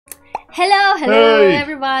Hello Hey.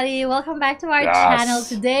 everybody, welcome back to our channel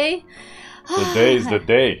today. Today is the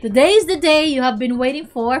day. Today is the day you have been waiting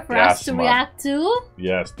for us Yes, to man. react to.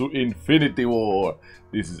 Yes, to Infinity War.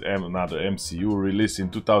 This is another MCU release in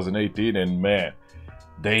 2018 and man,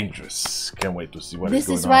 dangerous. Can't wait to see what is This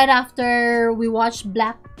going is on. right after we watched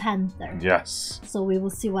Black Panther. Yes. So we will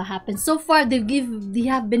see what happens. So far they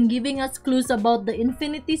have been giving us clues about the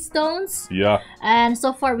Infinity Stones. Yeah. And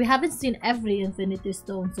so far we haven't seen every Infinity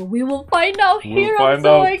Stone. So we will find out here. Find I'm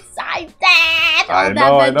so out. excited. I All the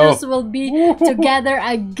know, Avengers will be together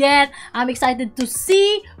again. I'm excited to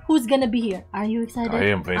see who's gonna be here. Are you excited? I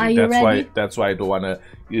am ready. Are you ready? That's why I don't wanna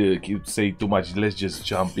keep say too much. Let's just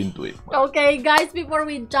jump into it. Okay guys, before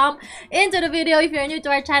we jump into the video, if you're new to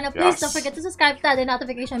our channel, please Yes. don't forget to subscribe to the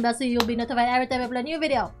notification bell so you'll be notified every time I upload a new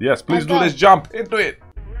video. Yes, please Let's do. go. Let's jump into it.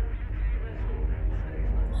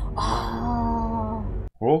 Oh,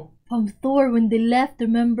 Oh, from Thor when they left,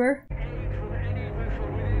 remember?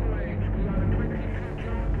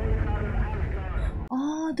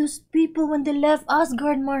 Oh, those people when they left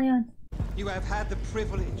Asgard, Marion. You have had the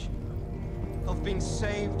privilege of being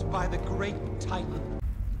saved by the great Titan.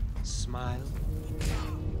 Smile.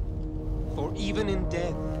 For even in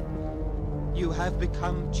death, you have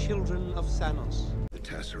become children of Thanos. The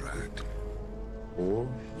Tesseract, or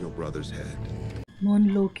your brother's head. Come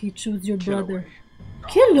on, Loki, choose your Kill brother. away.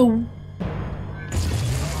 Kill him?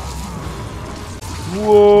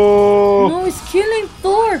 whoa! No, he's killing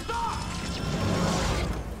Thor.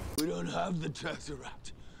 We don't have the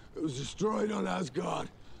Tesseract. It was destroyed on Asgard.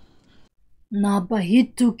 Nah, but he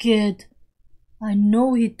took it. I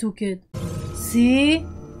know he took it. See?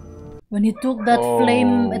 When he took that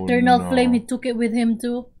flame, eternal no. flame, he took it with him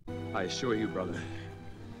too. I assure you, brother,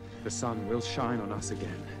 the sun will shine on us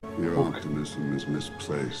again. Your optimism is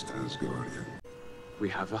misplaced, Asgardian. We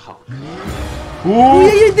have the Hulk. Oh,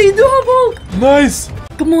 Ooh, yeah, they do have Hulk. nice!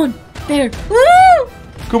 Come on, there. Woo!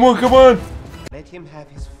 Come on, come on! Let him have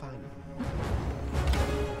his fun.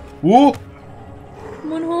 Whoa!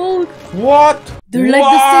 Come on, Hulk. What? They're like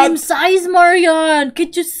What? the same size, Marian.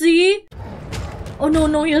 Can't you see? Oh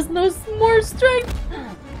no, he has no more strength.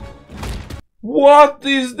 What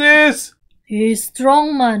is this? He's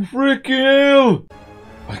strong, man. Freaking hell!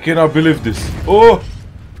 I cannot believe this. Oh!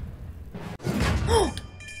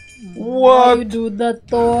 Why you What? do that,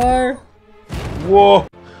 Thor? Whoa!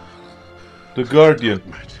 The Guardian.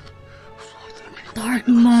 Dark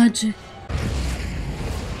magic.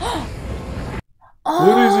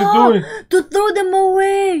 What is he doing? To throw them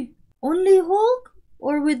away. Only Hulk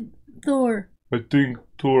or with Thor? I think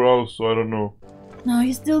Thor also, I don't know. No,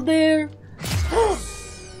 he's still there.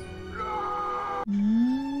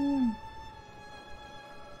 Mm.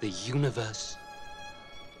 The universe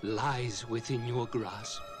lies within your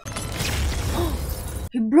grasp.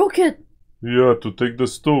 He broke it. Yeah, to take the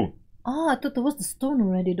stone. Ah, I thought that was the stone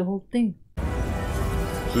already, the whole thing.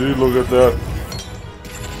 See, look at that.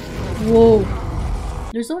 Whoa.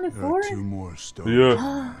 There's only There four? are 2 more stones.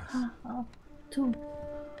 Yeah. Two.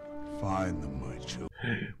 Find them, my children.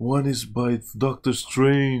 One is by Doctor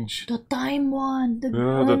Strange. The time one. The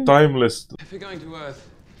Yeah, one. the timeless. If you're going to Earth,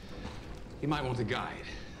 you might want a guide.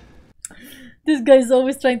 This guy's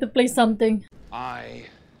always trying to play something. I,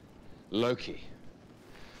 Loki,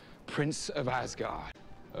 Prince of Asgard,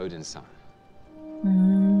 Odin's son,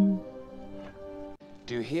 Mm.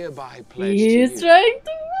 do hereby pledge He to is you trying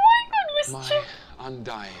to make my mischief.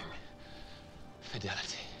 undying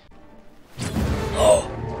fidelity.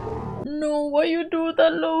 No, why you do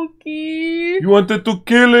that, Loki? You wanted to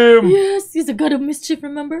kill him! Yes, he's a god of mischief,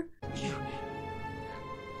 remember? You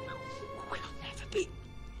will never be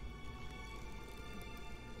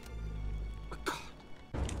a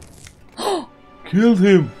god. Killed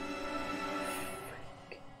him!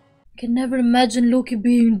 Can never imagine Loki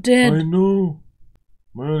being dead. I know.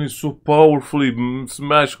 Man, he's so powerfully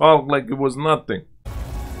smash Hulk like it was nothing.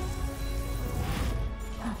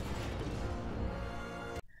 I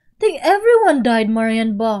think everyone died,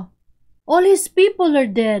 Marian Ba. All his people are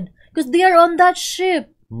dead. Because they are on that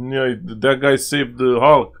ship. Yeah, that guy saved the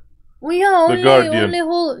Hulk. Oh yeah, The Guardian. only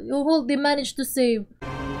Hulk they managed to save.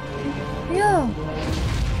 Yeah.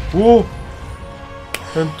 Whoa!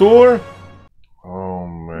 And Thor? Oh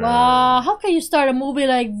man. Wow, how can you start a movie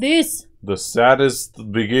like this? The saddest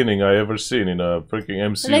beginning I ever seen in a freaking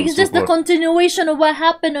MCU. Like it's so just the far. continuation of what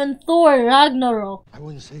happened on Thor Ragnarok. I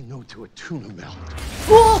wouldn't say no to a tuna melt.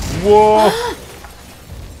 Whoa! Whoa!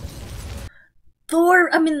 Thor,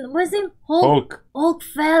 I mean, what's his name? Hulk. Hulk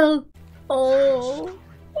fell. Oh.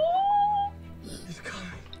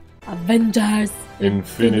 Avengers.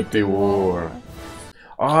 Infinity War.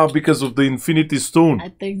 Ah, because of the Infinity Stone. I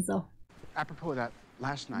think so. Apropos of that,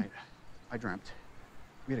 last night, I dreamt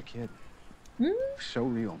we had a kid. So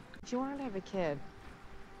real. If you wanted to have a kid,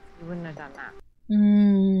 you wouldn't have done that.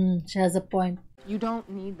 She has a point. You don't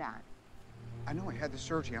need that. I know I had the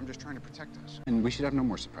surgery. I'm just trying to protect us. And we should have no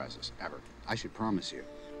more surprises, ever. I should promise you.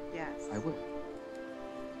 Yes. I will.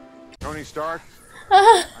 Tony Stark,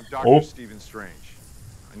 I'm Dr. Oh. Stephen Strange.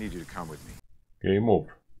 I need you to come with me. Game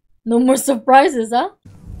over. No more surprises, huh?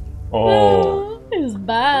 Oh. It's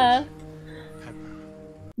bad.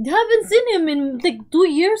 You haven't seen him in like 2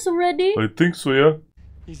 years already? I think so, yeah.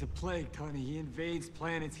 He's a plague, Tony. He invades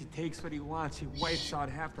planets, he takes what he wants, he wipes out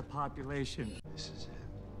half the population. This is it.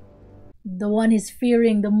 The one he's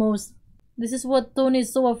fearing the most. This is what Tony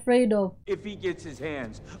is so afraid of. If he gets his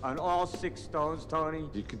hands on all 6 stones, Tony,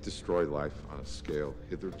 You could destroy life on a scale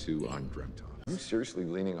hitherto undreamt of. Are you seriously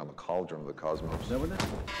leaning on the cauldron of the cosmos? Is that what that is?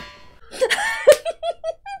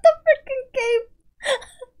 The freaking cape.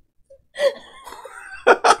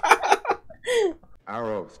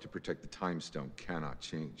 Our oath to protect the Time Stone cannot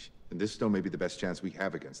change. And this stone may be the best chance we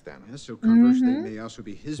have against Thanos. Yeah, so conversely, it may also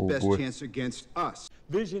be his best boy. chance against us.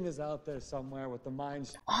 Vision is out there somewhere with the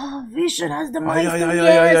minds. Oh, Vision has the Yeah, mind. yeah, yeah,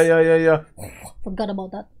 yeah, yeah, yeah, yeah. Forgot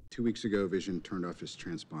about that. 2 weeks ago, Vision turned off his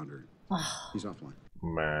transponder. He's offline.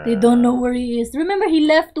 Man. They don't know where he is. Remember he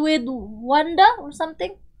left with Wanda or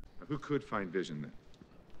something? Who could find Vision then?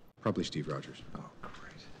 Probably Steve Rogers. Oh,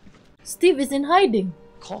 great. Steve is in hiding.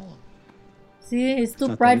 Call him. See, he's too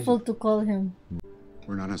not that prideful easy. to call him.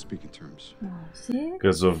 We're not on speaking terms. Oh, see?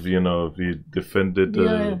 Because of, you know, he defended the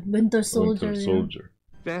Yeah, Winter Soldier. Winter yeah. Soldier.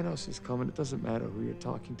 Thanos is coming. It doesn't matter who you're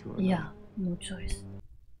talking to. Or Yeah, no choice.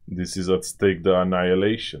 This is at stake, the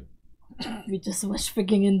annihilation. We just watched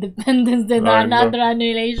freaking Independence Day, I know. another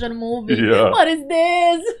Annihilation movie. Yeah. What is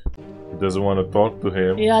this? He doesn't want to talk to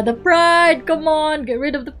him. Yeah, the pride. Come on, get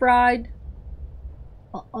rid of the pride.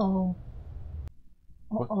 Uh-oh.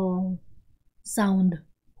 Uh-oh. Sound.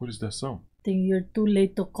 What is that sound? Think you're too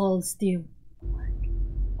late to call Steve.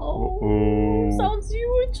 Oh, Oh. sounds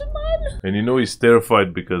huge, man. And you know he's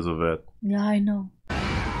terrified because of that. Yeah, I know. You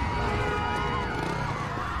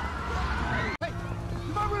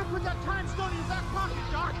might want to put that time stone in your back pocket,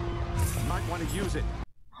 Doc. You might want to use it.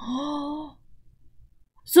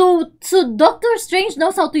 So Doctor Strange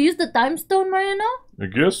knows how to use the time stone, Mariana? I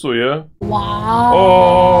guess so, yeah. Wow.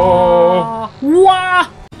 Oh. Wow.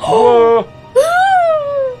 Whoa.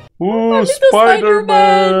 Ooh, little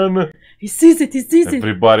Spider-Man! He sees it, he sees it.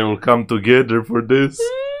 Everybody will come together for this.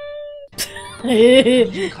 Cause a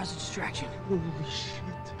distraction. Holy shit.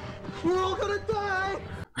 We're all gonna die!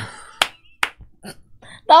 That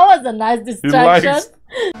was a nice distraction. likes-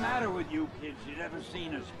 What's the matter with you kids? You never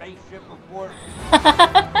seen a spaceship before?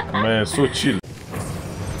 Man, so chill.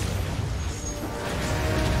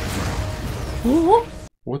 Oh,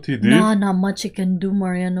 What he did? nah, not much he can do,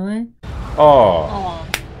 Mariano. Eh? Oh, Oh,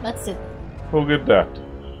 that's it. look at that.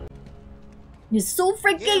 He's so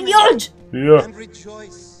freaking huge. Yeah. And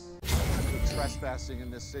rejoice. Trespassing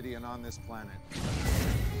in this city and on this planet.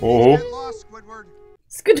 Oh, Get lost, Squidward.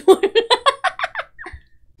 Squidward.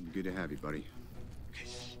 Good to have you, buddy.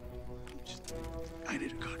 I need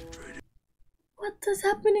to concentrate. What is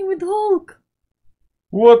happening with Hulk?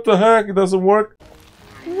 what the heck? It doesn't work?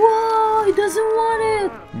 Wow, he doesn't want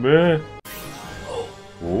it. Man.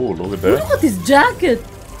 Oh, look at Look that. at his jacket.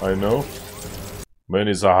 I know. Man,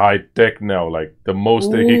 he's a high tech now, like the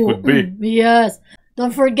most that he Ooh, could be. Yes.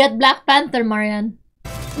 Don't forget Black Panther, Marianne.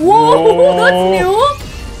 Whoa, that's new.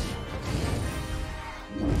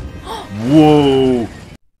 Whoa.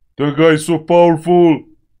 The guy's so powerful.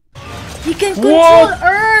 He can control What?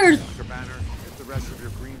 Earth. Mr. Banner, if the rest of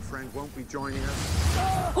your green friend won't be joining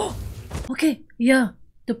us. Okay, yeah.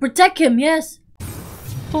 To protect him, yes.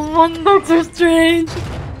 Oh, Doctor Strange.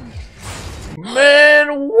 Man,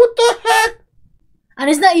 what the heck? And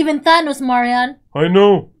it's not even Thanos, Marianne. I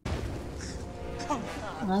know.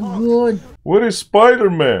 I'm good. Where is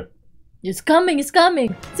Spider-Man? It's coming, it's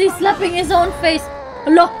coming. See, he's slapping his own face.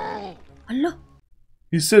 Hello. Hello.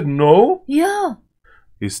 He said no? Yeah.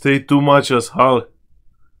 He stayed too much as Hulk.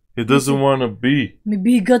 He doesn't want to be.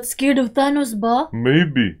 Maybe he got scared of Thanos, ba?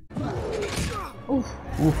 Maybe. Oof.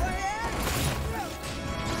 Oof.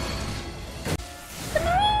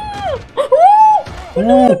 Oh,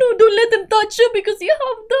 no, no, don't let him touch you because you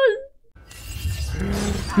have done.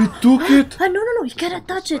 He took it? Ah, no, he cannot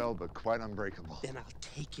touch it. Well, but quite unbreakable. Then I'll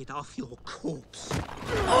take it off your corpse.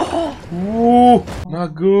 Ooh,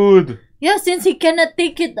 not good. Yeah, since he cannot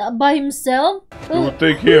take it by himself. He will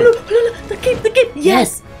take him. Look, the cape.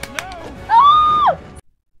 Yes. Ah!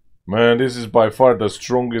 Man, this is by far the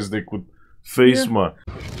strongest they could face, Yeah. man.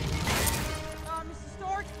 Mr.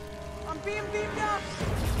 Stark, I'm being beamed up.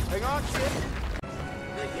 Hang on, kid.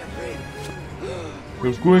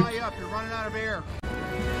 You're going. High up, you're running out of air.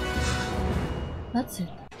 That's it.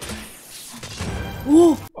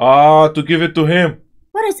 Ooh, Ah, to give it to him.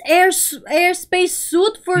 what is airspace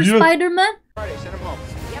suit for Yeah. Spider-Man? Friday, send him home.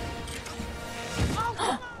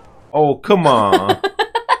 Oh, come on. What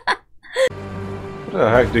the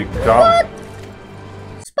heck they got?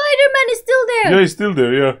 Spider-Man is still there. Yeah, he's still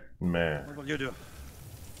there, yeah. Man. What will you do?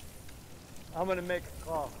 I'm gonna make a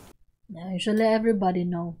call. Yeah, you should let everybody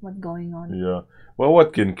know what's going on. Yeah. Well,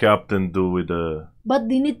 what can Captain do with the... But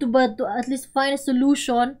they need to at least find a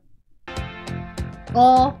solution.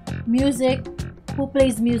 Oh, music. Who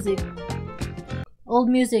plays music? Old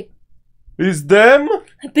music. Is them?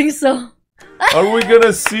 I think so. Are we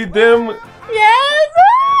gonna see them? Yes!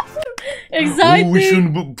 Exciting! Oh, we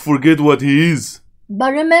shouldn't forget what he is.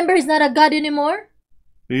 But remember, he's not a god anymore.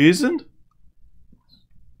 He isn't?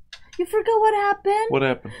 You forgot what happened? What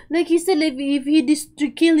happened? Like he said, if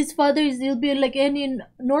he kill his father, he'll be like any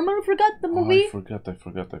normal. Forgot the movie? I forgot.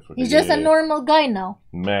 He's just a normal guy now.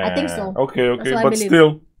 Man. I think so. Okay, That's what I but believe.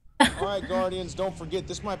 still. Alright, Guardians, don't forget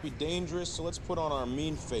this might be dangerous, so let's put on our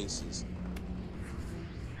mean faces.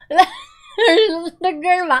 The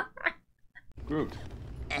girl, ma. Groot.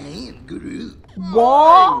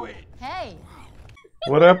 Whoa! Hey,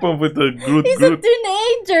 What happened with the Groot? He's a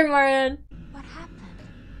teenager, Marian. what happened?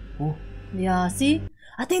 Oh, Yeah, see?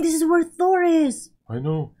 I think this is where Thor is. I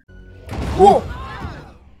know. Whoa!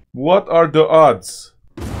 What are the odds?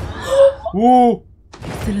 Whoa,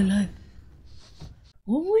 Still alive.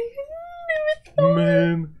 Oh my god.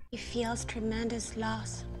 man. He feels tremendous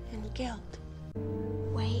loss and guilt.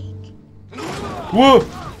 Wake. Whoa.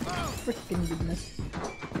 Freaking goodness.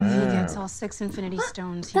 When he gets all 6 Infinity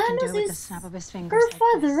Stones, he can do Thanos it with the is snap of his fingers. her like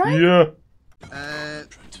father, this. right? Yeah.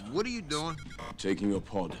 What are you doing? Taking a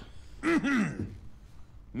pod.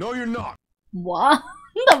 No, you're not. Wow.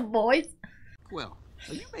 The voice. Well,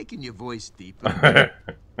 are you making your voice deeper?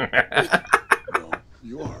 No,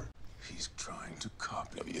 you are. He's trying to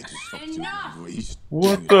copy the disruptive voice.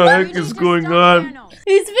 What the heck is going on?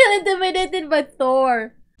 He's feeling intimidated by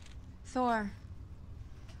Thor. Thor,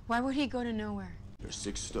 why would he go to nowhere? There's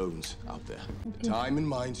 6 stones out there. The Time and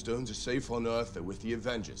Mind Stones are safe on Earth. They're with the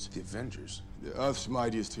Avengers. The Avengers? The Earth's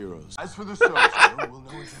mightiest heroes. As for the Soul Stone, well,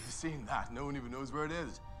 no one's ever seen that. No one even knows where it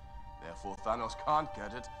is. Therefore, Thanos can't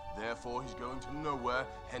get it. Therefore, he's going to nowhere.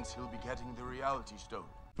 Hence, he'll be getting the Reality Stone.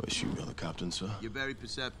 I assume you're the captain, sir? You're very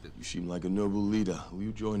perceptive. You seem like a noble leader. Will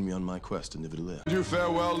you join me on my quest to Nidalee? Do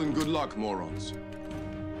farewell and good luck, morons.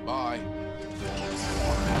 Bye.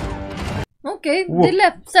 Okay, Whoa. they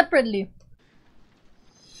left separately.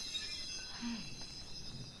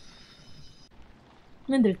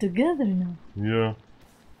 And they're together now. Yeah.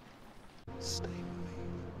 Stay with me.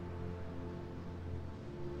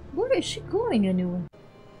 Where is she going anyway?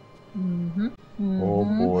 Oh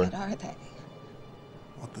boy. What are they?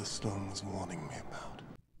 What the stone was warning me about.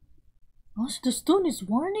 Oh, so the stone is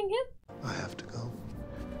warning him? I have to go.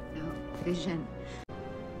 No, Vision.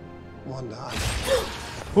 Wanda,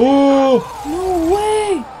 Oh, No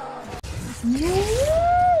way!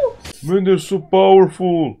 No! man, they're so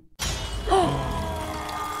powerful.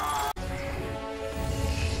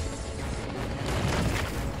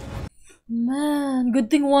 Man, good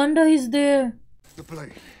thing Wanda is there. the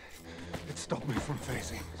blade. It stopped me from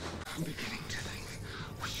phasing. I'm beginning to think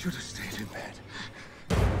we should have stayed in bed.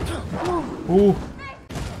 Oh.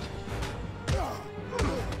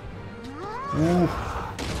 Oh.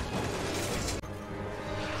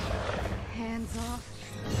 Hands off.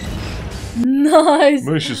 Nice!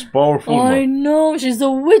 Man, she's powerful, I man. know, she's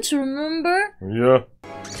a witch, remember? Yeah.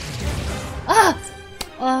 Ah!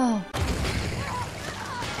 Ah!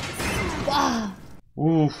 Ah!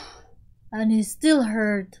 Oof. And he's still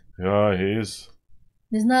hurt. Yeah, he is.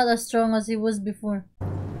 He's not as strong as he was before.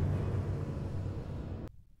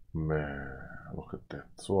 Man, look at that.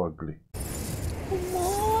 So ugly. Come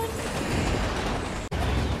on!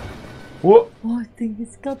 What? Oh, I think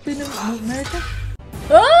it's Captain America.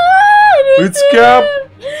 Ah! It's Cap!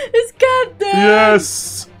 It's Captain!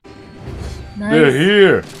 Yes! Nice. They're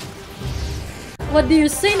here. What do you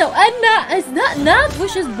say now? Anna! Is that Nat?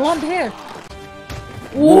 Which is blonde hair?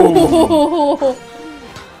 Whoa!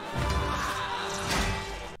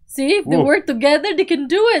 See, if they Whoa. work together, they can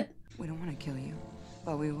do it. We don't want to kill you,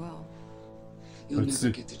 but we will. You'll Let's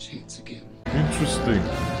never see. get the chance again. Interesting.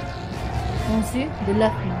 Oh, see? They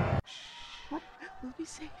left now. We'll be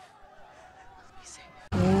safe.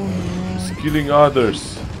 He's killing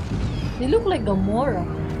others. They look like Gamora.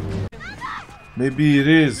 Maybe it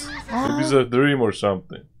is. Maybe it's a dream or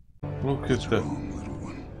something. Look at that. Wrong, little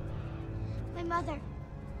one. mother?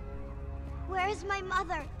 Where is my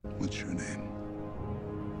mother? What's your name?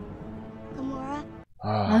 Gamora?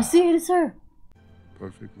 I see it is her.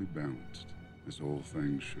 Perfectly balanced, as all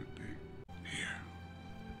things should be. Here.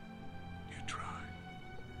 You try.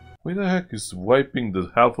 Why the heck is wiping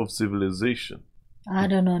the half of civilization? I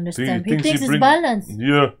don't understand. He thinks thinks it's bring- balanced.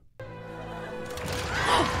 Yeah.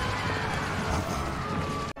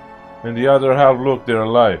 And the other half, look, they're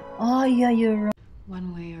alive. Oh yeah, you're right.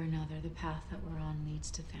 One way or another, the path that we're on leads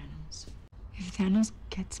to Thanos. If Thanos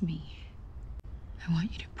gets me, I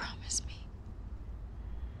want you to promise me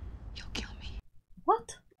you'll kill me.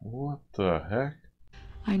 What? What the heck?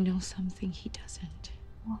 I know something he doesn't.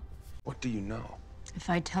 What do you know? If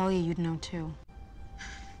I tell you, you'd know too.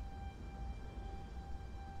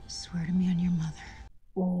 Swear to me on your mother.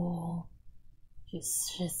 Oh,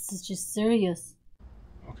 she's serious.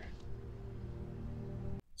 Okay.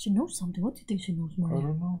 She knows something. What do you think she knows, I Maria?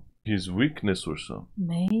 don't know. His weakness or something.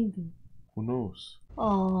 Maybe. Who knows?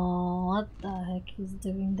 Oh, what the heck he's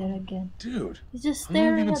doing there again? Dude. He's just how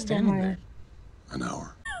long have you staring been at them. standing Maria. there? An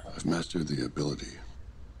hour. I've mastered the ability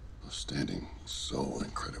of standing so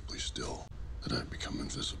incredibly still that I've become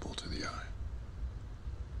invisible to the eye.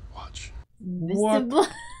 Watch. Invisible.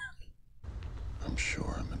 I'm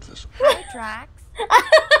sure I'm invisible. Hi, Drax.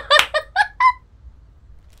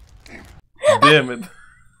 Damn it.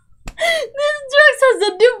 This Drax has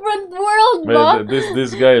a different world, Man, bro.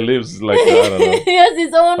 this guy lives like, I don't know. He has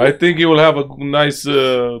his own. I think he will have a nice,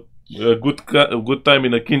 good time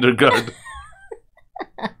in a kindergarten.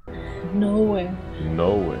 Nowhere.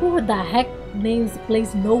 Nowhere. Who the heck names the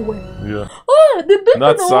place Nowhere? Yeah. Oh, the big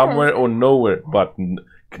Not Nowhere. somewhere or nowhere, but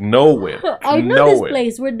nowhere. I know nowhere. this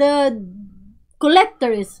place where the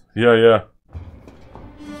collector is. Yeah, yeah.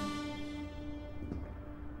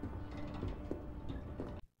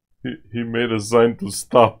 He made a sign to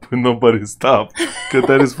stop and nobody stopped. Because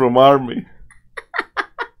that is from army.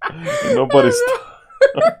 Nobody stopped.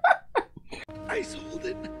 Ice hold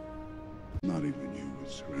it. Not even you would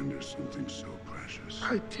surrender something so precious.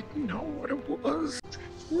 I didn't know what it was.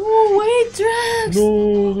 No way, Drax!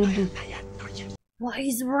 No, don't do. Why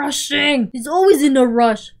he's rushing? He's always in a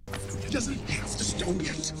rush. He doesn't have the stone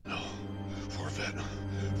yet. No. For Venom.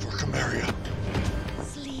 For Camaria.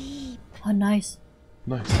 Sleep. Oh, nice.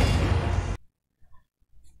 Nice.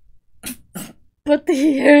 But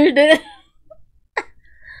he heard it.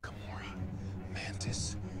 Gamora.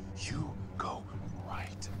 Mantis. You go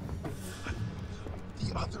right.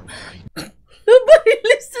 The other right. Nobody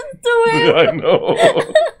listens to him. I know.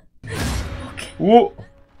 Okay. Whoa.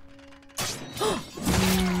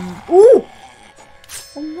 Ooh!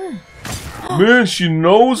 Oh man. Man, she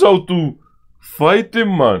knows how to fight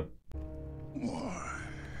him, man.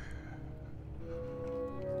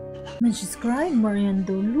 Man, she's crying, Marianne,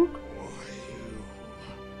 though. Look.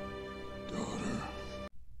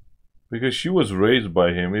 Because she was raised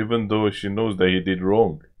by him, even though she knows that he did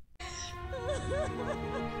wrong.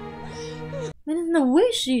 Man, in a way,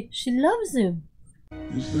 she loves him.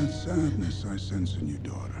 Is that sadness I sense in you,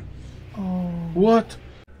 daughter? Oh. What?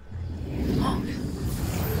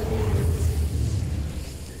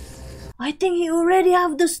 I think he already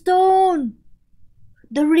have the stone.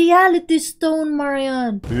 The reality stone,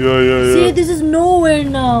 Marianne. Yeah. See, this is Nowhere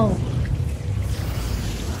now.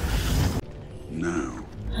 Now,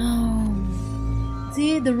 Oh.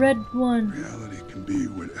 See, the red one. reality can be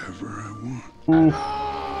whatever I want.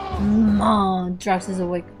 Oh, Drax is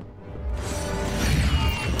awake.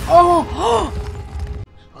 Oh!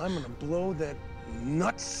 I'm gonna blow that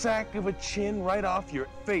nutsack of a chin right off your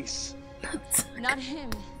face. Not him.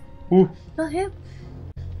 Ooh. Not him.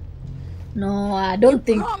 No, I don't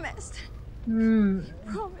think. Promised.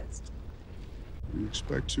 Promised. You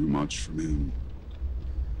expect too much from him.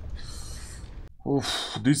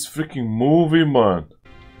 Oof, this freaking movie, man.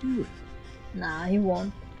 Nah, he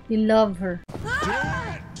won't. He love her.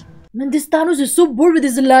 Man, this Thanos is so bored with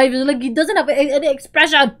his life. It's like he doesn't have any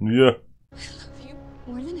expression. Yeah. I love you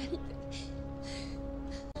more than anything.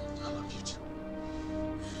 I love you too.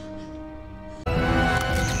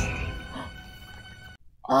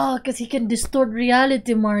 Oh, because he can distort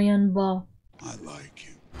reality, Marianne Ba. I like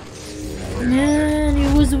you. Man,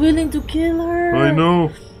 he was willing to kill her. I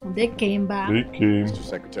know. They came back. They came. Mr.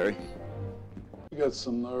 Secretary, You got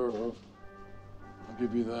some nerve. I'll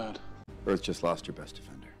give you that. Earth just lost your best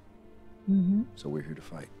defender. So we're here to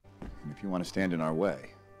fight. And if you want to stand in our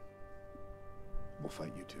way, we'll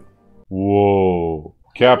fight you too. Whoa.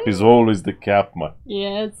 Cap is always the Cap, man.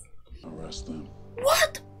 Yes. Arrest them.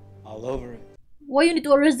 What? All over it. Why you need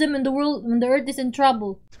to arrest them in the world when the Earth is in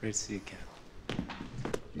trouble? It's great to see you, Cap.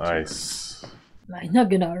 Nice. I'm not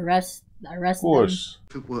gonna arrest Of course.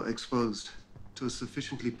 If it were exposed to a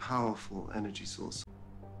sufficiently powerful energy source,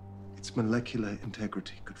 its molecular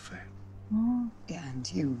integrity could fail. Oh. And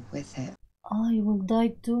you with it. Oh, you will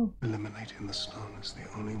die too. Eliminating the stone is the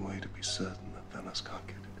only way to be certain that Thanos can't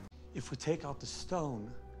get it. If we take out the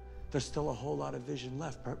stone, there's still a whole lot of vision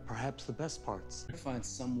left, perhaps the best parts. Find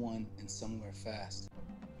someone and somewhere fast.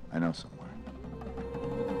 I know somewhere.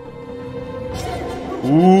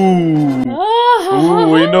 Ooh. Ooh,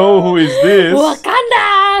 we know who is this.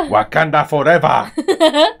 Wakanda! Wakanda forever.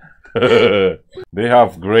 They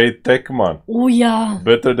have great tech, man. Oh yeah.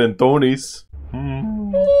 Better than Tony's.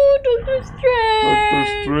 Oh, Doctor Strange. Doctor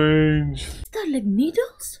Strange. Is that like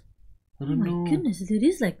needles? I don't know. My goodness, it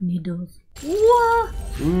is like needles. What?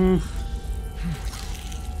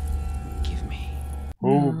 Give me.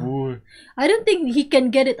 Oh boy. I don't think he can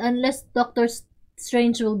get it unless Doctor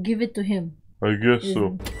Strange will give it to him. I guess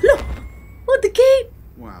so. Look! Oh, the cape!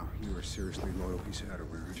 Wow, you were a seriously loyal piece of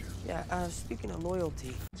Hattaway, aren't you? Yeah, speaking of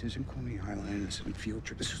loyalty. This isn't Coney Island, this isn't field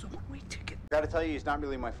trip, this is a one-way ticket. Gotta tell you, he's not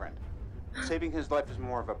really my friend. Saving his life is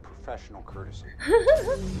more of a professional courtesy.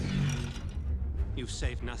 You've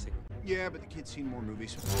saved nothing. Yeah, but the kid's seen more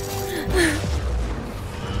movies.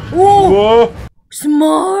 Oh!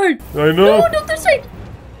 Smart! I know. No, Doctor Strange!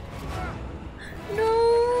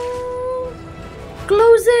 No!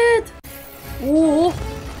 Close it! Oh!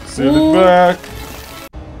 Send it back.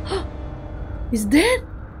 He's dead?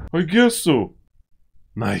 I guess so.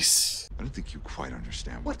 Nice. I don't think you quite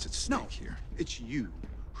understand what's at stake here. It's you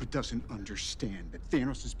who doesn't understand that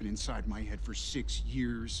Thanos has been inside my head for 6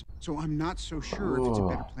 years. So I'm not so sure if it's a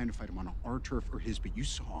better plan to fight him on our turf or his, but you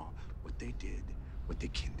saw what they did, what they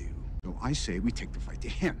can do. So I say we take the fight to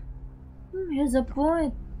him. He has a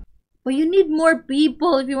point. But you need more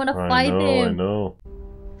people if you want to fight him. I know.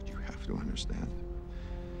 But you have to understand,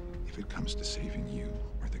 if it comes to saving you,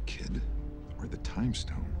 or the kid, or the time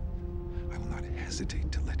stone, I will not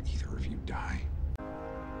hesitate to let either of you die.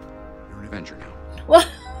 You're an Avenger now. What?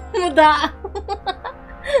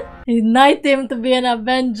 He knighted him to be an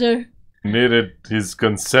Avenger. Needed his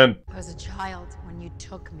consent. I was a child when you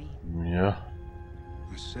took me. Yeah.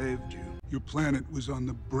 I saved you. Your planet was on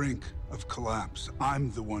the brink of collapse.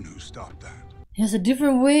 I'm the one who stopped that. He has a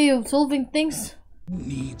different way of solving things.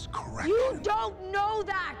 Needs correction. You don't know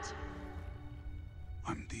that!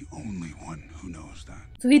 I'm the only one who knows that.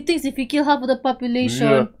 So he thinks if he kill half of the population,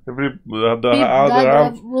 Yeah. The other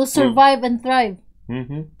half will survive and thrive.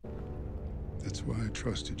 Mm-hmm. That's why I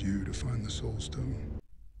trusted you to find the Soul Stone.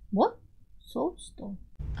 What? Soul Stone?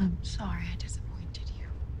 I'm sorry I disappointed you.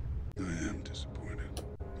 I am disappointed.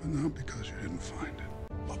 But not because you didn't find it,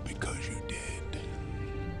 but because you did.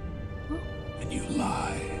 And you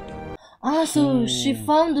lied. Ah, so she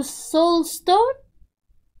found the Soul Stone?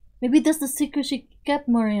 Maybe that's the secret she kept,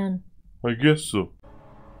 Marianne. I guess so.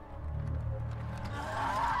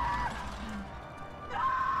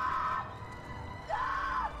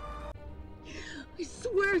 I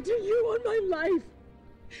swear to you on my life,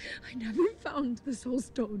 I never found the Soul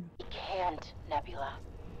Stone. You can't, Nebula,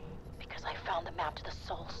 because I found the map to the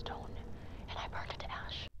Soul Stone, and I burned it to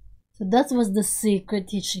ash. So that was the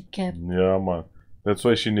secret she kept. Yeah, man. That's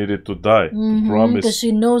why she needed to die. To promise. Because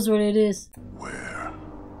she knows where it is. Where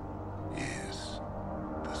is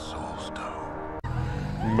the Soul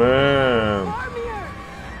Stone? Man.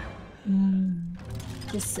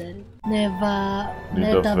 Just said it. Never.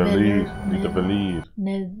 Need to believe. Need to believe.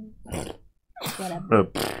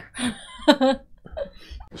 Whatever.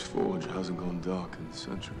 This forge hasn't gone dark in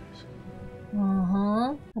centuries.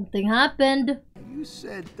 Something happened. You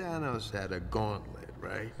said Thanos had a gauntlet,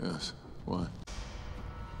 right? Yes. Why?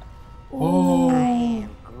 Oh. I am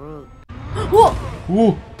Groot. Whoa!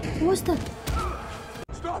 Whoa! What was that?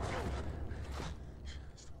 Stop!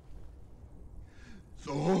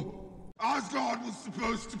 So, Asgard was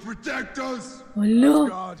supposed to protect us. Hello.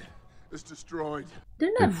 Asgard is destroyed.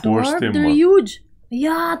 They're not forced dwarf, him, they're man. huge.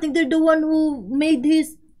 Yeah, I think they're the one who made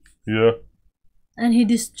his. Yeah. And he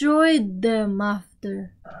destroyed them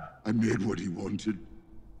after. I made what he wanted.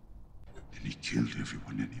 And he killed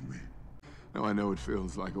everyone anyway. Now I know it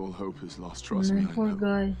feels like all hope is lost, trust me, I Poor know.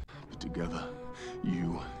 guy. But together,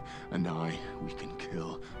 you and I, we can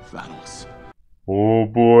kill Thanos. Oh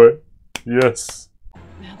boy. Yes.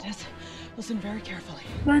 Mantis, listen very carefully.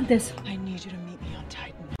 Mantis. I need you to meet me on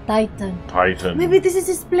Titan. Titan. Titan. Maybe this is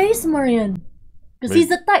his place, Marian. Because Maybe.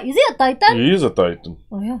 he's a Titan. Is he a Titan? He is a Titan.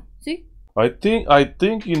 Oh yeah. See? I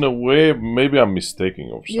think in a way, maybe I'm mistaken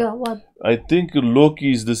or something. Yeah, what? I think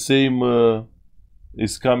Loki is the same,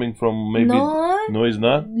 is coming from maybe... No. No, he's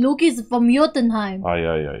not? Loki is from Jotunheim.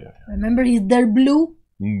 Yeah. Remember, he's there blue?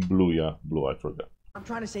 Blue, yeah. Blue, I forgot. I'm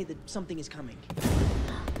trying to say that something is coming.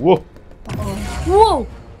 Whoa. Whoa!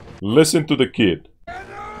 Listen to the kid.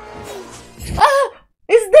 Ah!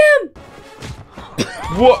 It's them!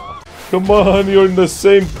 What? Come on, you're in the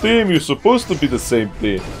same team. You're supposed to be the same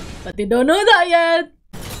team. But they don't know that yet.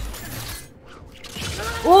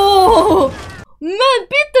 Oh! Man,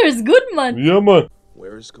 Peter's good, man. Yeah, man.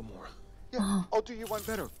 Where is Gamora? Yeah, I'll do you one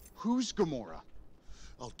better. Who's Gamora?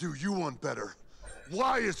 I'll do you one better.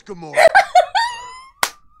 Why is Gamora?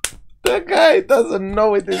 That guy doesn't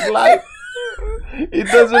know it is life. He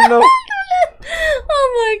doesn't know. Oh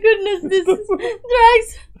my goodness, this is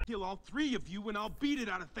drags. Kill all three of you and I'll beat it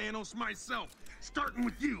out of Thanos myself. Starting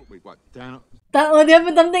with you. Wait, what? Thanos? They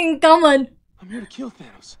have something in common. I'm here to kill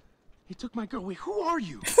Thanos. He took my girl. Wait, who are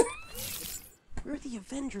you? We're the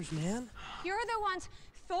Avengers, man. You're the ones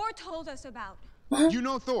Thor told us about. You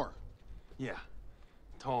know Thor? Yeah.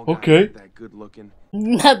 Tall guy, Okay. not that good looking.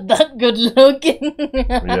 Not that good looking.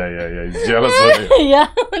 Yeah. He's jealous of you. Yeah,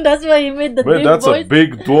 that's why he made the Man, big that's voice. a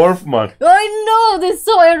big dwarf, man. I know, that's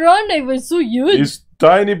so ironic, but so huge. He's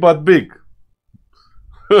tiny but big.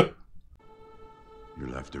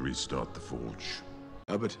 You'll have to restart the forge.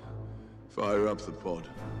 Abbott, fire up the pod.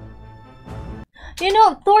 You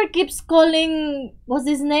know, Thor keeps calling, what's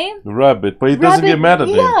his name? Rabbit, but he doesn't get mad at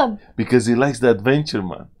yeah. him. Because he likes the adventure,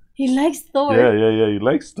 man. He likes Thor. Yeah, he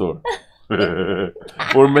likes Thor.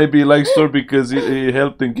 Or maybe he likes Thor because he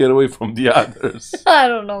helped him get away from the others. I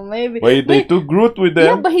don't know, maybe. But they took Groot with them.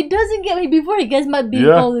 Yeah, but he doesn't get me before. He gets might be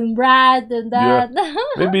Yeah. calling Brad and that. Yeah.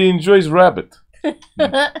 Maybe he enjoys Rabbit. All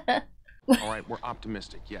right, we're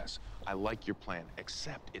optimistic, yes. I like your plan,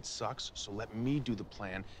 except it sucks, so let me do the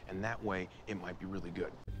plan, and that way it might be really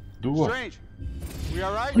good. Do what? Strange. We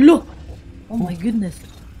all right? Look! Oh my goodness.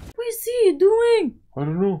 What is he doing? I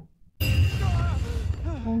don't know.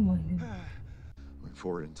 Oh my goodness. Went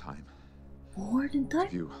forward in time. Forward in time?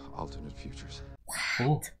 View alternate futures.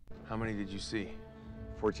 Oh. How many did you see?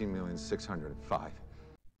 14,605,000.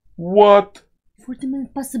 What? 40 million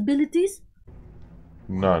possibilities?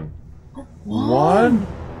 None. One?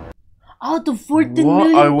 Out of 14 What?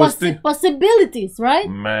 million I was possibilities, right?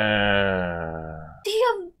 Man. They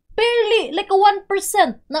have barely, like a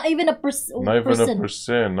 1%. Not even a percent. Not even a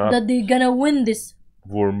percent. Not that they gonna win this.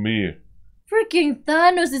 for me. Freaking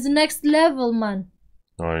Thanos is next level, man.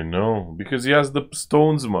 I know. Because he has the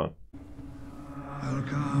stones, man.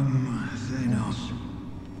 Welcome, Thanos,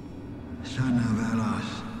 son of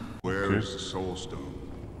Elos. Where is the Soul Stone?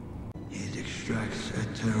 It extracts a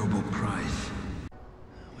terrible price.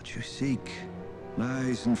 What you seek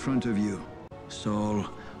lies in front of you. Soul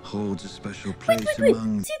holds a special place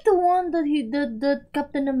among. Is he the one that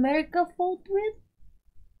Captain America fought with?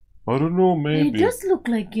 I don't know, He maybe. does look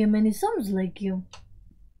like him and he sounds like him.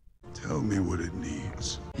 Tell me what it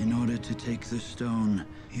needs. In order to take the stone,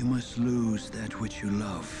 you must lose that which you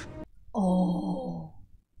love. Oh.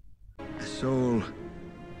 A soul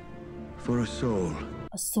for a soul.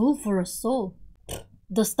 A soul for a soul.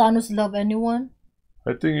 Does Thanos love anyone?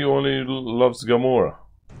 I think he only loves Gamora.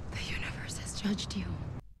 The universe has judged you.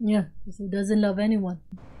 Yeah, because he doesn't love anyone.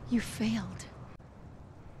 You failed.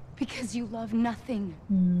 Because you love nothing.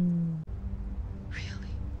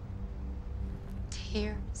 Really?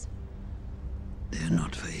 Tears? They're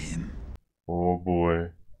not for him. Oh boy.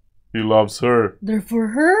 He loves her. They're for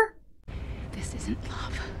her? This isn't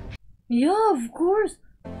love. Yeah, of course.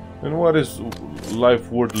 And what is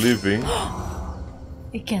life worth living?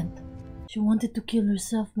 He can't. She wanted to kill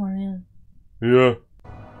herself, Marianne. Yeah.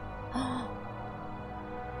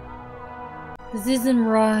 This isn't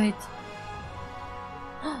right.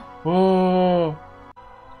 Oh.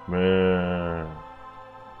 Man.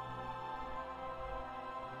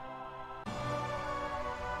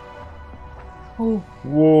 Oh.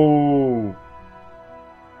 Whoa.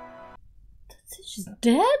 That's it, she's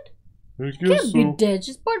dead? I She guess can't so. be dead.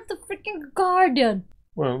 She's part of the freaking Guardian.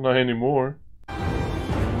 Well, not anymore.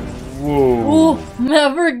 Whoa. Oh,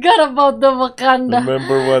 I forgot about the Wakanda.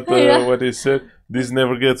 Remember what Yeah. what he said? This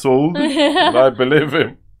never gets old. Yeah. And I believe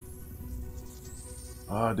him.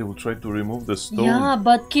 Ah, they will try to remove the stone. Yeah,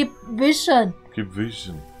 but keep vision. Keep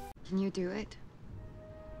vision. Can you do it?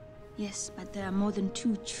 Yes, but there are more than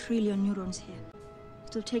 2 trillion neurons here.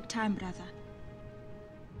 It'll take time, brother.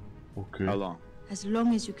 Okay. How long? As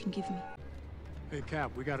long as you can give me. Hey,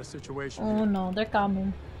 Cap, we got a situation. Oh no, they're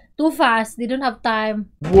coming. Too fast. They don't have time.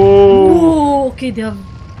 Whoa. Whoa. Okay, they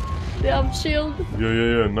have shield.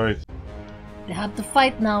 Yeah, nice. They have to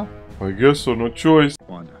fight now. I guess so, no choice.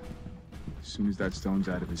 Wanda, as soon as that stone's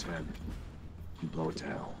out of his head, you blow it to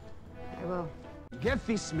hell. I will. Get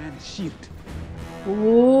this man a shield.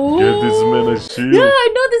 Oh. Get this man a shield. Yeah, I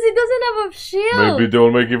noticed he doesn't have a shield. Maybe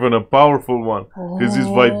they'll make even a powerful one. Because he's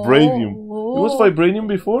vibranium. It was vibranium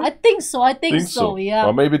before? I think so. I think so. Yeah.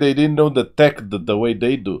 Or maybe they didn't know the tech the way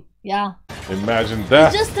they do. Yeah. Imagine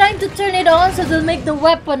that. He's just trying to turn it on so they'll make the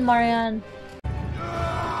weapon, Marianne.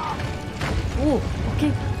 Oh,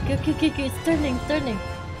 okay. Okay. It's turning.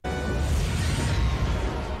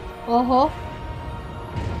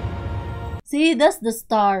 See, that's the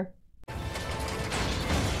star.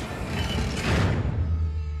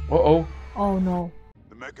 Uh-oh. Oh no.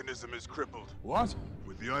 The mechanism is crippled. What?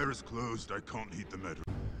 With the iris closed, I can't heat the metal.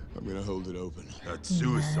 I'm gonna hold it open. That's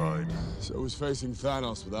suicide. So is facing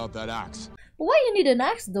Thanos without that axe. Why you need an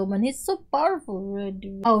axe though, man? He's so powerful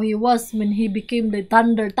already. Oh, he was when he became the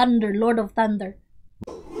Thunder, Lord of Thunder.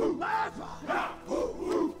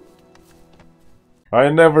 I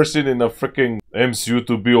never seen in a freaking MCU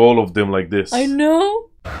to be all of them like this. I know.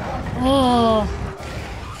 Oh.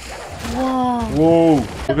 Wow. Whoa,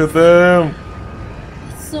 look at them.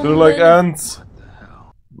 So They're like ants.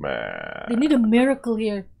 Man. They need a miracle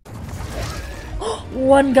here.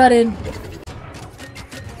 One got in.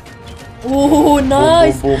 Oh,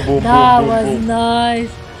 nice. That was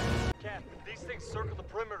nice. These things circle the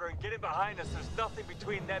perimeter and get in behind us. There's nothing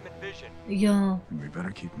between them and vision. Yeah. We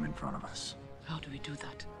better keep them in front of us. How do we do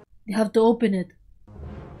that? You have to open it.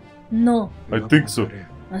 No. I think so.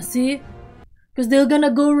 See? Because they're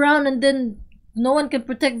gonna go around and then no one can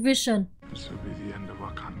protect Vision. This will be the end of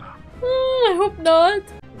Wakanda. I hope not.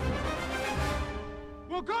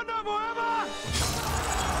 Wakanda forever!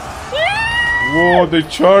 Whoa, they're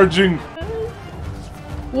charging.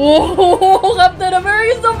 Whoa, Captain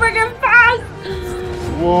America so freaking fast!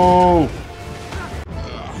 Whoa.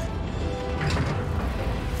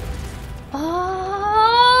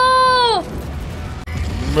 Oh!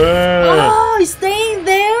 Man. Oh, he's staying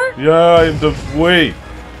there? Yeah, in the way.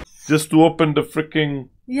 Just to open the freaking...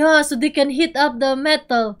 Yeah, so they can heat up the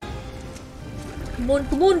metal. Come on.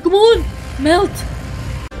 Melt.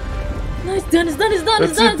 No, it's done.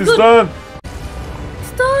 That's it, it's Good. done.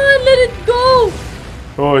 It's done, let it go.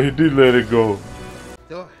 Oh, he did let it go.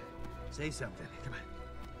 Thor, say something. Come on.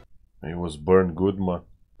 He was burned good, man.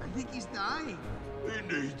 I think he's dying. He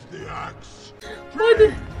needs the axe.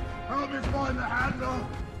 What? Help me find the handle.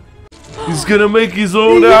 He's gonna make his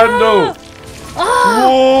own handle. Ah,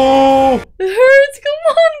 Whoa! it hurts. Come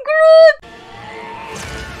on, Groot.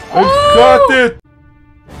 I got it.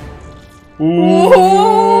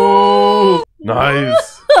 Ooh.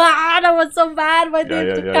 Nice. That was so bad. Why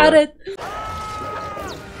did you cut it?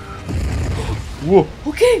 Whoa.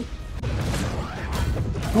 Okay.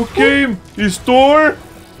 Who came? Is Thor?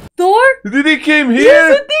 Thor? Did he came here?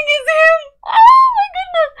 Yes, I think it's him. Oh my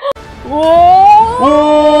goodness. Whoa.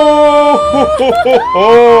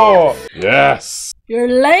 Oh. Yes. You're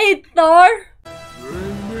late, Thor.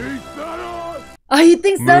 He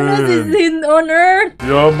thinks Thanos is on Earth.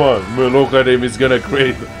 Yeah, man. Look at him. He's gonna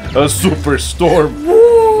create a super storm.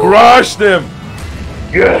 Crush them.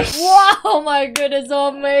 Yes. Wow, my goodness, so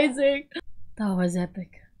amazing. That was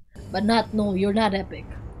epic. But no, you're not epic.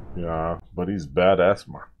 Yeah, but he's badass,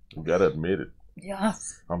 man. You gotta admit it. Yeah.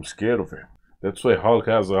 I'm scared of him. That's why Hulk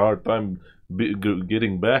has a hard time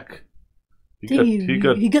getting back. He got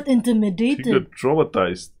intimidated. He got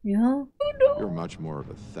traumatized. Yeah. Oh, no. You're much more of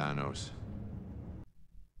a Thanos.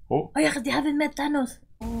 Oh yeah, because they haven't met Thanos.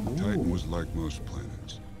 Titan was like most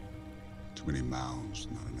planets. Too many mouths,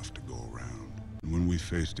 not enough to go around. And when we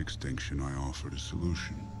faced extinction, I offered a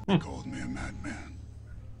solution. They called me a madman.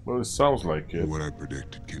 Well, it sounds like it. What I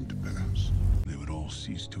predicted came to pass. They would all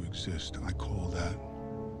cease to exist, and I call that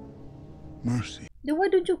mercy. Then why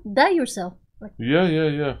don't you die yourself? Like, yeah.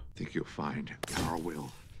 I think you'll find our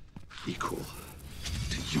will equal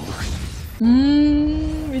to yours.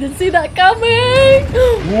 We didn't see that coming.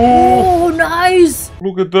 Whoa, nice.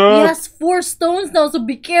 Look at that. He has 4 stones now, so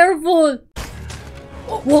be careful.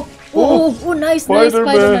 Oh, nice,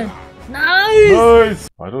 Spider-Man. Nice.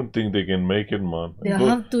 I don't think they can make it, man. They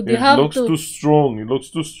have to. It looks too strong. It looks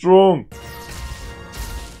too strong.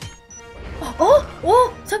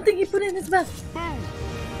 Oh, something he put in his bag.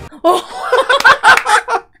 Oh.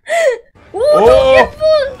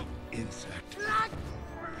 Careful.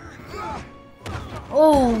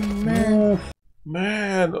 Oh, man.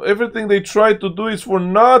 Man, everything they try to do is for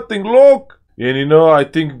nothing. Look. And I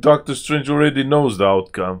think Doctor Strange already knows the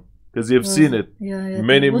outcome. Because you've seen it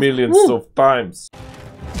many millions of times.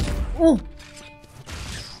 Oh.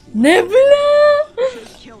 Nebula!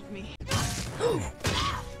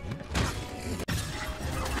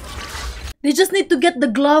 They just need to get the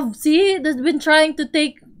glove. See? They've been trying to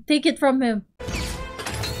take it from him.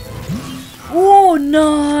 Oh,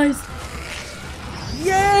 nice!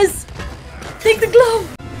 Yes! Take the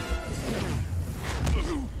glove!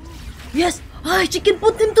 Yes! Ah, she can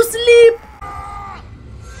put him to sleep!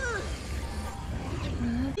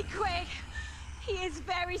 Be quick! He is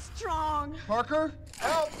very strong! Parker,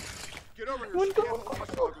 help! Get over here.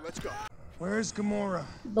 Let's go. Where's Gamora?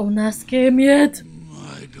 Don't ask him yet.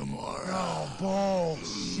 My Gamora. Oh,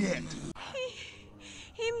 bullshit.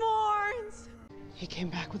 He mourns! He came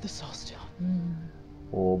back with the Soul Stone.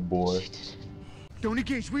 Oh boy. Don't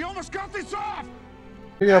engage. We almost got this off!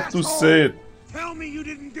 You have to say it. Tell me you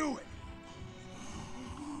didn't do it.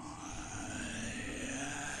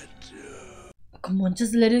 Come on,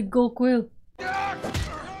 just let it go, Quill.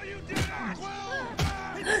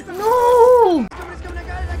 No!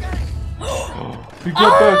 He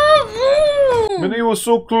got back. Man, he was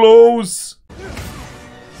so close.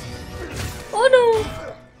 Oh no!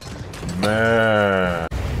 Man.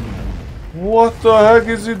 What the heck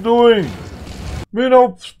is he doing? Man,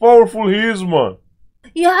 how powerful he is, man.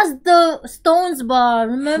 He has the stones bar,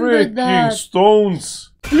 remember Freaking that?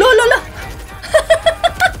 stones. Lola!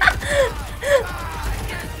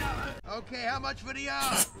 Okay, how much for the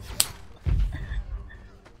hour?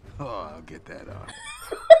 Oh, I'll get that off.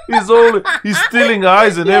 He's stealing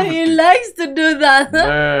eyes and everything. He likes to do that.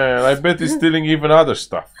 Man, I bet he's stealing even other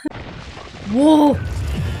stuff. Whoa!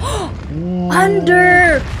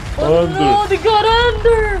 Under! Oh Under. no, they got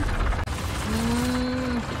under!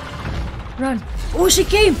 Run! Oh, she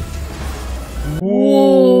came!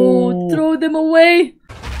 Whoa! Throw them away!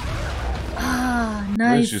 Ah, nice.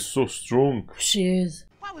 Man, she's so strong. She is.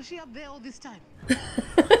 Why was she up there all this time?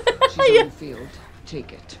 She's on the field.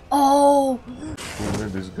 Take it. Oh! Oh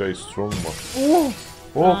man, this guy is strong, man. Oh!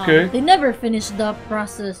 Okay. They never finished the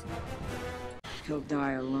process. He'll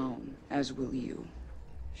die alone, as will you.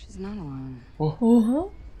 She's not alone.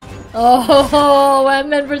 Oh! Oh!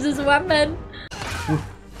 Women versus women!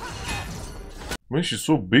 Man, she's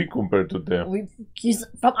so big compared to them. He's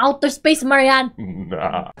from outer space, Marianne!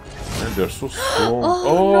 Nah. Man, they're so strong.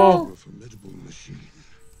 Oh, no. A formidable machine.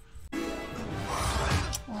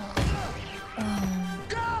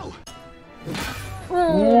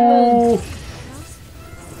 Oh.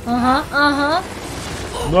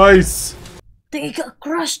 Nice. They got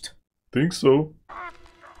crushed. Think so.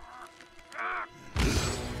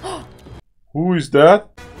 Who is that?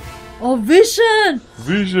 Oh, Vision.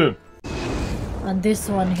 Vision. And this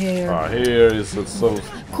one here. Ah, here is it so.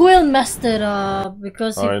 Quill messed it up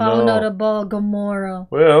because he I found know. out about Gamora.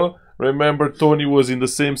 Well, remember Tony was in the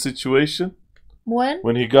same situation When?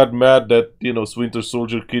 when he got mad that Winter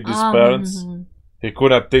Soldier killed his parents. He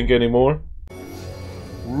could not think anymore.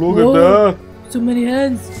 Look at that. So many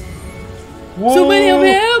hands. Whoa. So many of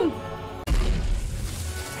him.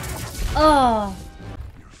 Ah.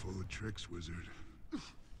 You're full of tricks, wizard.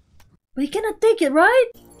 But he cannot take it,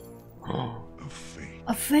 right? A fake.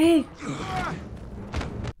 A fake.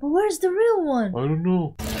 But where's the real one? I don't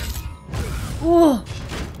know. Oh.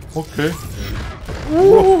 Okay.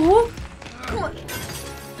 Oh.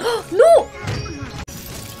 No.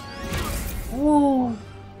 Whoa.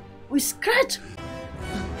 We scratch.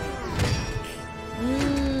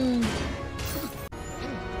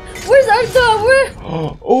 Where's Arta? Where?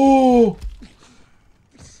 Oh.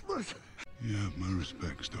 You have my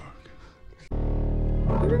respect, Stark.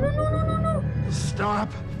 No. Stop!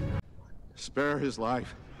 Spare his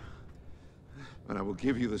life, and I will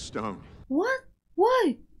give you the stone. What?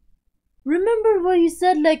 Why? Remember what you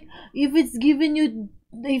said, like, if it's given you,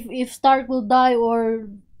 if Stark will die or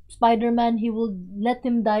Spider-Man, he will let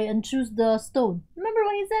him die and choose the stone. Remember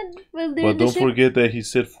what he said? Well, But don't forget that he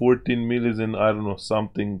said 14 million and I don't know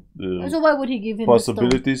something. So why would he give him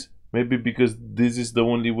possibilities? Maybe because this is the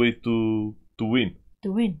only way to win.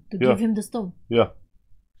 To win, to give him the stone. Yeah.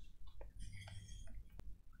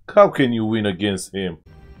 How can you win against him?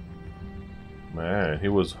 Man, he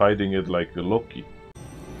was hiding it like a Loki.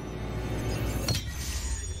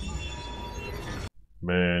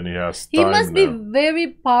 Man, he has time. He must be now. very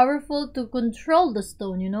powerful to control the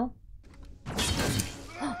stone, you know?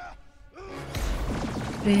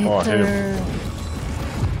 Peter.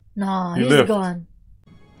 Nah, He he's left. gone.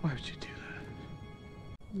 Why would you do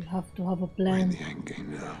that? You have to have a plan. The end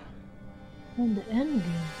game now. And the end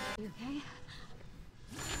game. You okay?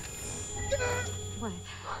 What?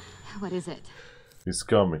 What is it? He's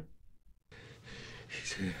coming.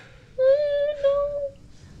 He's here.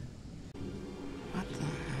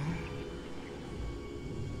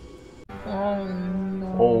 Oh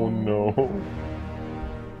no. Oh no.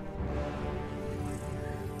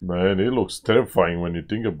 Man, he looks terrifying when you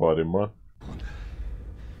think about it, man.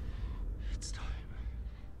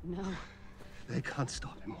 No. They can't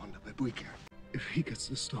stop him, Wanda, but we can. If he gets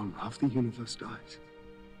the stone, half the universe dies.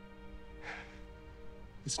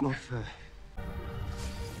 It's not fair.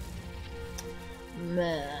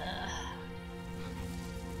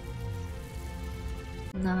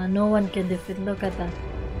 Nah, no one can defeat. Look at that.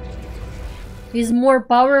 He's more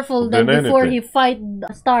powerful than before he fight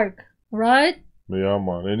Stark, right? Yeah,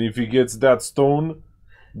 man. And if he gets that stone,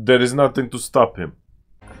 there is nothing to stop him.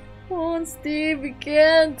 Come on, Steve, we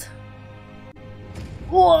can't.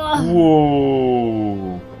 Whoa.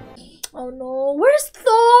 Whoa. Oh no, where's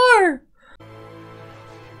Thor?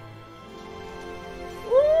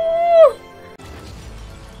 Ooh.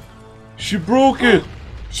 She broke it.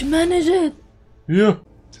 She managed it. Yeah.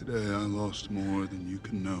 Today I lost more than you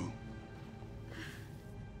can know.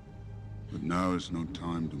 But now is no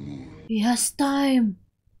time to mourn. He has time.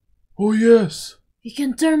 Oh yes. He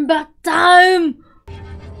can turn back time.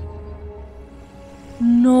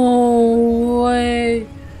 No way.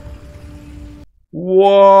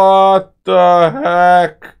 What the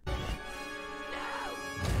heck?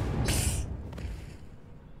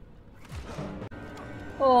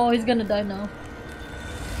 Oh, he's gonna die now.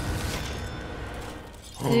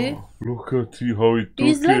 See? Look at how he took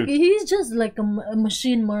it. He's just like a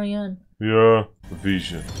machine, Marianne. Yeah,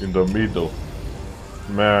 Vision in the middle.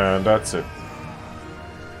 Man, that's it.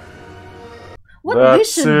 What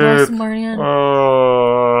that's Vision does, Marianne?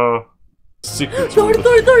 Secret. Thor!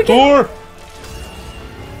 Thor!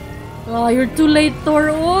 Oh, you're too late,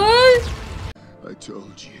 Thor. What? I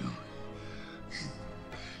told you.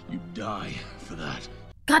 You die for that.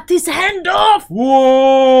 Cut his hand off!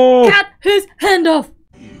 Whoa! Cut his hand off!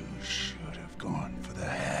 You should have gone for the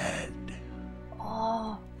head.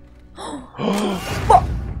 Oh.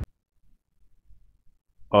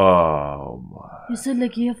 Oh my. You said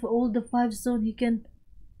like he have all the 5 stones, he can...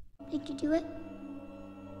 Did you do it?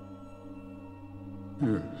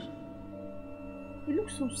 Yes. He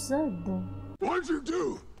looks so sad though. What'd you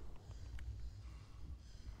do?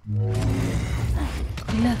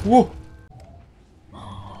 He left. Whoa!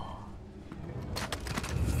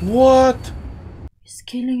 What? He's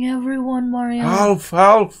killing everyone, Marianne. Half.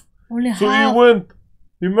 Only so half. he went.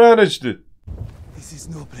 He managed it. This is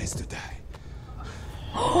no place to die.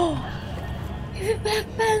 Even Black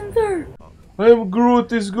Panther. I'm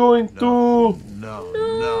Groot is going to. No.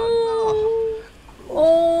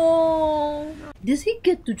 Oh. Does he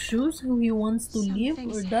get to choose who he wants to live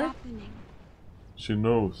or die? She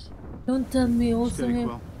knows. Don't tell me also him.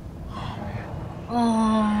 Well.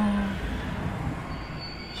 Oh.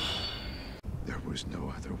 There was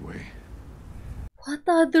no other way. What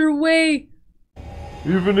other way?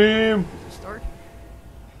 Even him.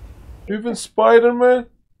 Even Spider-Man.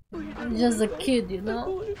 I'm just a kid, you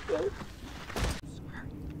know?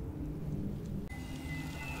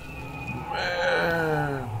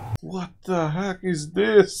 Man, what the heck is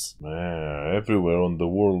this? Man, everywhere on the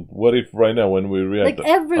world. What if right now when we react, Like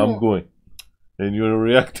everyone. I'm going, and you're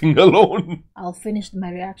reacting alone? I'll finish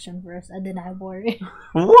my reaction first and then I worry.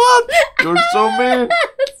 What? You're so mean.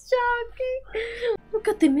 It's shocking. Look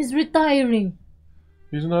at him, he's retiring.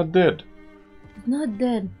 He's not dead. He's not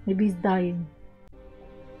dead. Maybe he's dying.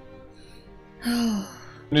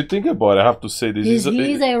 When you think about it, I have to say this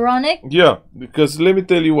He's ironic. Yeah, because let me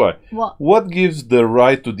tell you why. What gives the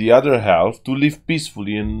right to the other half to live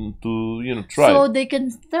peacefully and to, thrive? So they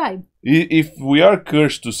can thrive. If we are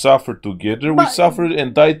cursed to suffer together, we suffer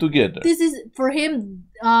and die together. This is for him.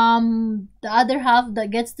 The other half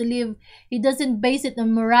that gets to live, he doesn't base it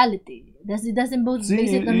on morality. He doesn't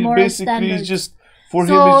base it on moral standards. Just for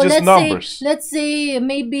him, it's just numbers. Let's say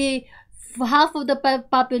maybe half of the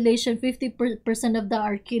population, 50% of them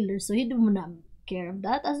are killers. So he do not care of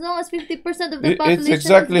that. As long as 50% of the population. It's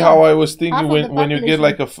exactly how I was thinking when you get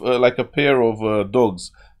like a pair of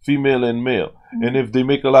dogs, female and male, and if they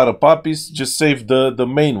make a lot of puppies, just save the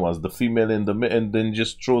main ones, the female and and then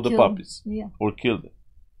just throw the puppies or kill them.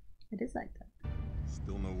 It is like that.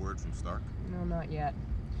 Still no word from Stark? No, not yet.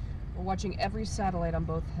 We're watching every satellite on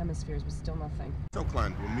both hemispheres, but still nothing. Tell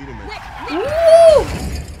Klein, we'll meet him in...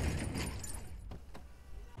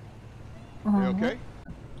 You okay?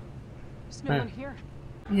 There's no one here.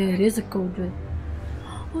 Yeah, it is a code red.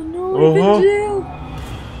 Oh no, even jail!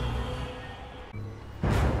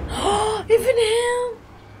 Even him!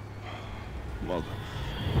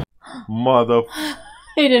 Mother.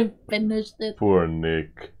 He didn't finish it. Poor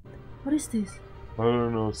Nick. What is this? I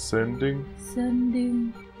don't know. Sending?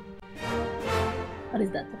 What is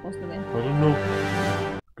that supposed to be? I don't know.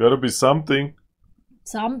 Gotta be something.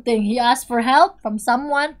 Something. He asked for help from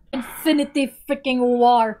someone. Infinity freaking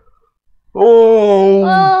war. Oh!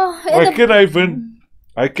 I can't even.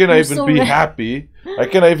 I cannot even be happy. I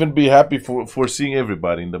cannot even be happy for seeing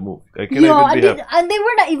everybody in the movie. I cannot even be happy. And they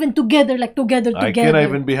were not even together, like together. I cannot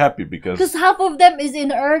even be happy because half of them is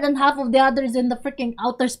in Earth and half of the other is in the freaking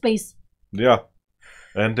outer space. Yeah,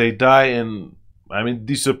 and they die and I mean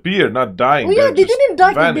disappear, not dying. Oh yeah, they didn't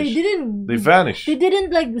die. Vanish. They vanish. They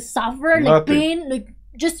didn't like suffer, like Nothing. pain, like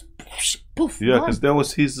just poof. Yeah, because that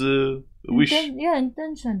was his wish.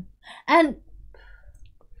 Intention. And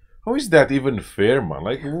how is that even fair, man?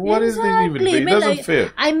 Like, what is it even fair? It doesn't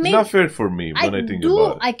fair. It's not fair for me when I think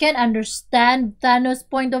about it. I can understand Thanos'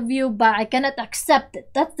 point of view, but I cannot accept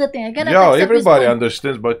it. That's the thing. I cannot accept it. Everybody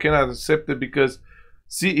understands, but cannot accept it because,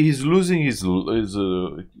 see, he's losing his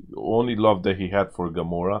only love that he had for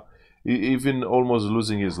Gamora. Even almost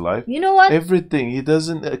losing his life. You know what? Everything. He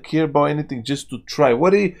doesn't care about anything just to try.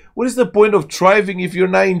 What is the point of thriving if you're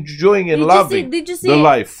not enjoying and loving the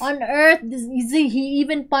life? On Earth, he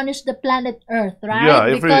even punished the planet Earth, right? Yeah,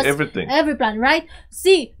 everything. Every planet, right?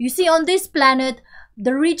 You see on this planet,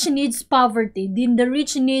 the rich needs poverty. Then the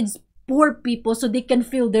rich needs poor people so they can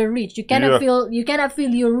feel they're rich. You cannot feel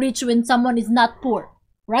you're rich when someone is not poor.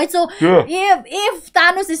 Right, so if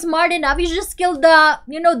Thanos is smart enough, he just kill the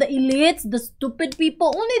the elites, the stupid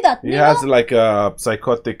people. Only that. He has like a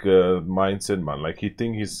psychotic mindset, man. Like he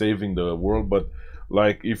think he's saving the world, but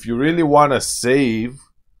like if you really wanna save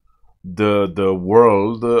the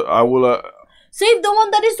world, I will save the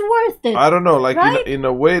one that is worth it. I don't know, like right? in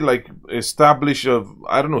a way, like establish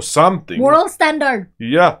something moral standard.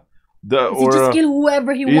 Yeah, he just kill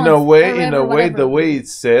whoever he wants. In a way, the way it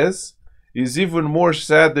says. Is even more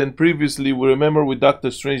sad than previously. We remember with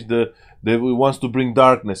Doctor Strange that he wants to bring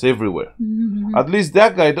darkness everywhere. Mm-hmm. At least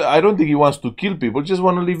that guy, I don't think he wants to kill people. Just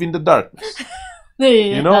want to live in the darkness.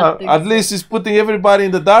 At least he's putting everybody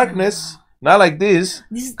in the darkness. Not like this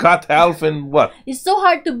cut half and what. It's so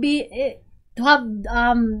hard to have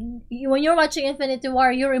when you're watching Infinity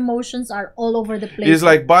War, your emotions are all over the place. It's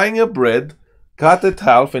like buying a bread, cut it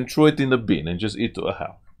half and throw it in the bin and just eat a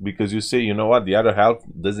half. Because you say, you know what, the other half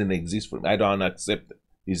doesn't exist for me. I don't accept it.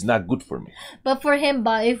 It's not good for me. But for him,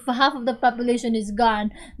 if half of the population is gone,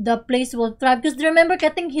 the place will thrive. Because remember, I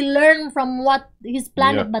think he learned from what his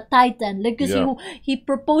planet, the Titan. Like, because he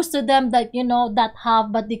proposed to them that, that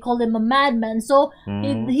half, but they called him a madman. So,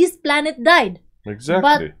 his planet died. Exactly.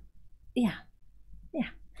 But, yeah.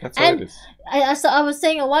 That's how it is. I was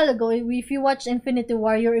saying a while ago, if you watch Infinity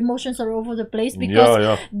War, your emotions are over the place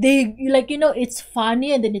because they it's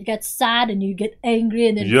funny and then it gets sad and you get angry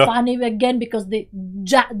and then funny again because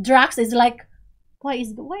Drax is like, why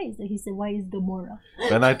is Gamora?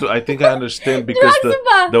 And I think I understand because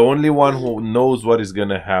the only one who knows what is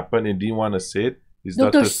gonna happen and didn't want to say it is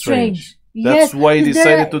Doctor Strange. That's why he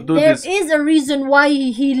decided to do this. There is a reason why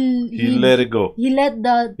he let it go. He let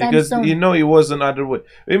the because it was another way.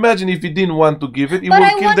 Imagine if he didn't want to give it, he would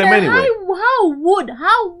kill them anyway. How would?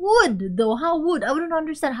 I wouldn't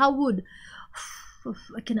understand. How would?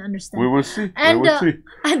 I cannot understand. We will see. And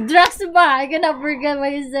Draxba, I cannot forget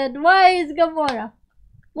what he said. Why is Gamora?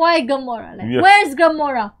 Why Gamora? Like, where's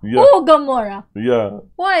Gamora? Yeah. Who Gamora? Yeah.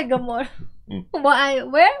 Why Gamora? Why?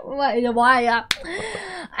 Where? Why?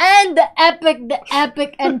 And the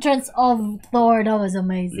epic entrance of Thor. That was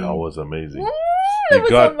amazing. Yeah, it was amazing. It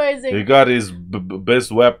was amazing. He got his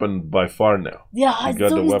best weapon by far now. Yeah,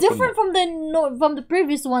 so it's different from the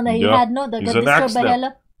previous one that he had. No, that got destroyed by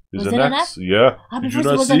Hela. Was it an axe? Yeah. Did you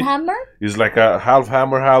not see? Was a hammer? It's like a half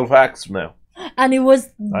hammer, half axe now. And it was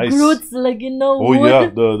nice. Groot's like Oh wood.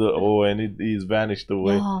 Yeah, and he's vanished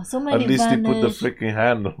away. Oh, so many. At least vanished. he put the freaking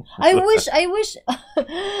handle. I wish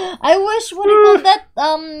what do you call that?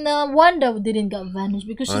 Wanda didn't get vanished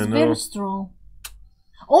because she's very strong.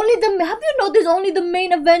 Have you noticed only the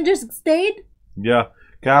main Avengers stayed? Yeah,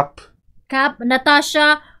 Cap,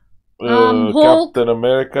 Natasha, Hulk, Captain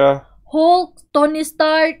America, Hulk, Tony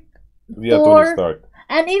Stark, Thor, Tony Stark,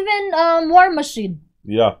 and even War Machine.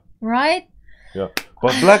 Yeah. Right. Yeah,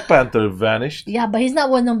 but Black Panther vanished. Yeah, but he's not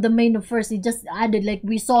one of the main first. He just added, like,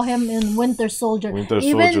 we saw him in Winter Soldier.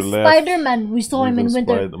 Even Spider-Man, we saw him in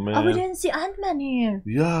Winter. Oh, we didn't see Ant-Man here.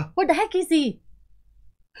 Yeah. Where the heck is he?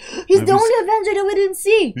 He's the only Avenger that we didn't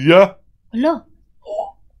see. Yeah. Hello.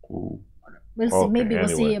 We'll see. Maybe we'll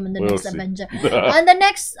see him in the next Avenger. And the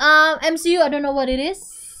next MCU, I don't know what it is.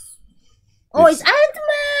 Oh, it's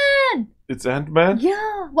Ant-Man. It's Ant-Man?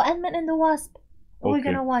 Yeah. Well, Ant-Man and the Wasp. We're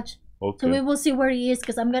gonna watch. Okay. So we will see where he is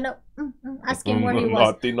because I'm gonna ask him where he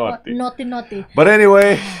was. Naughty. But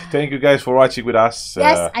anyway, thank you guys for watching with us.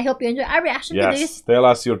 Yes, I hope you enjoyed our reaction to this. Tell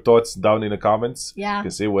us your thoughts down in the comments. Yeah. You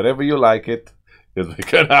can say whatever you like it. because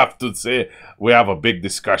we're gonna have to say we have a big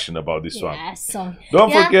discussion about this one. Yes. So,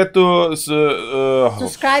 don't forget to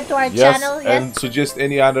subscribe to our channel. Yes. And suggest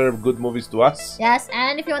any other good movies to us. Yes,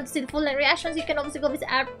 and if you want to see the full reactions, you can also go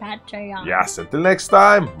visit our Patreon. Yes. Until next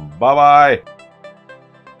time. Bye bye.